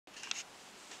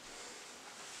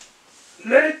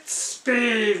Let's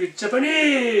speak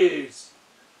Japanese!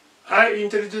 I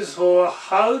introduce for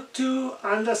how to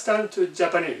understand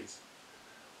Japanese.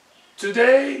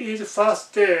 Today is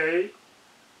first day.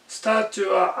 Start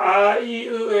your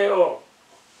A-I-U-E-O.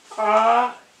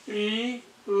 A-I-U-E-O.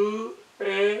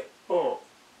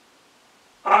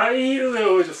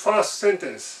 A-I-U-E-O is the first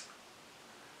sentence.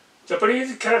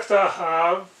 Japanese characters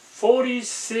have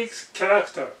 46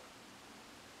 characters.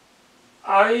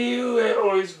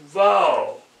 A-I-U-E-O is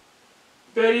vowel.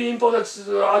 Very important to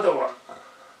the other one.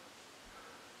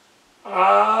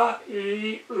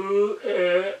 A-I-U-E-O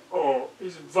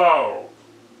is vowel.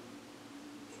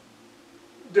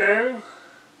 Then,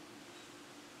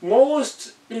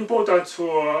 most important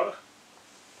for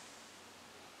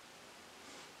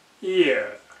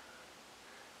ear.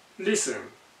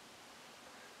 Listen.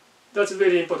 That's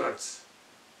very important.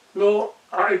 No,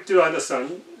 I do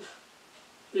understand.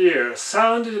 Ear.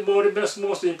 Sound is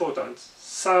most important.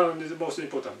 Sound is most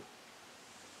important.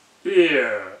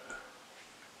 Ear.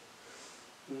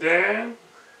 Then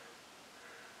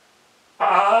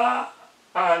A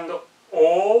and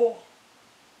O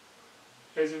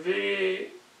is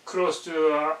very close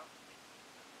to a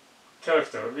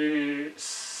character, very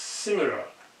similar.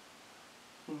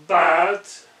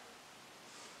 But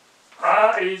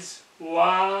A is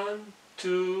 1,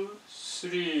 2,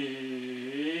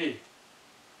 3.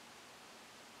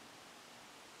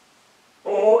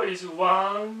 O is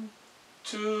 1,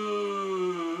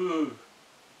 2.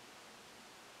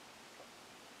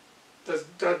 That's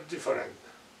different.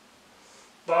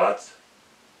 But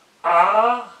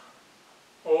A,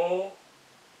 O,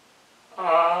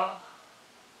 A,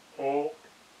 O.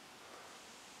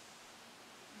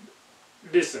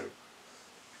 Listen.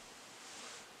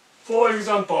 For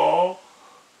example,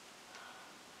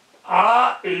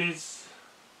 A is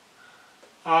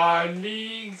あ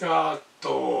りが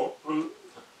とう。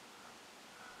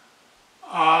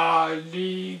あ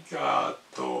りが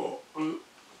とう。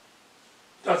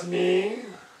That means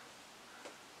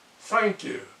thank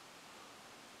you.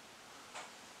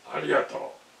 ありが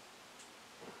と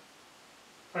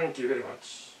う。Thank you very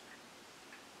much.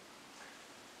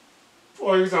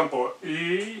 For example,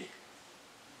 い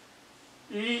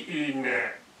い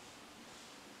ね。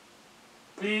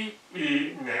い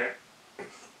いね。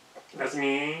That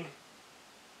means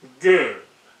good.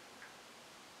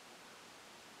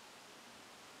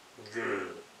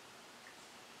 Good.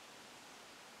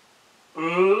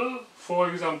 For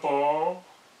example,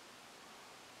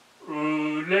 う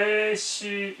れ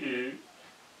しい。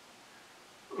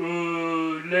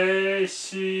うれ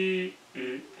しい。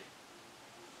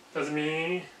That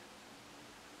means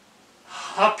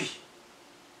happy.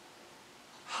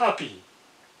 Happy.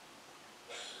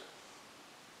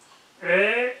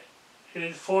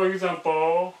 Is for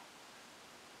example,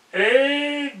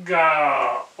 笑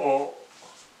顔。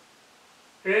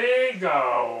笑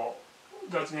顔。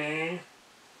That means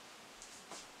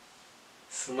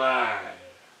smile.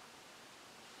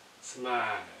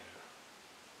 Smile.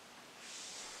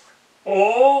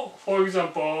 Or, for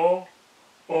example,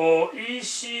 おい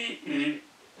しい。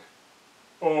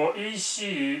おい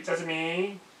しい。That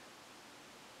means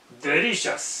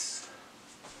delicious.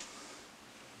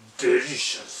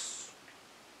 Delicious.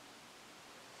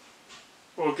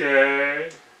 Okay.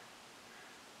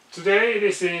 Today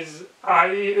this is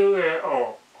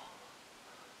A-I-U-E-O.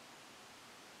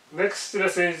 Next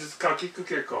lesson is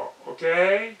Kakikukeko.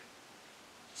 Okay?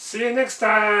 See you next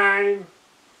time.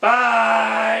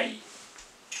 Bye.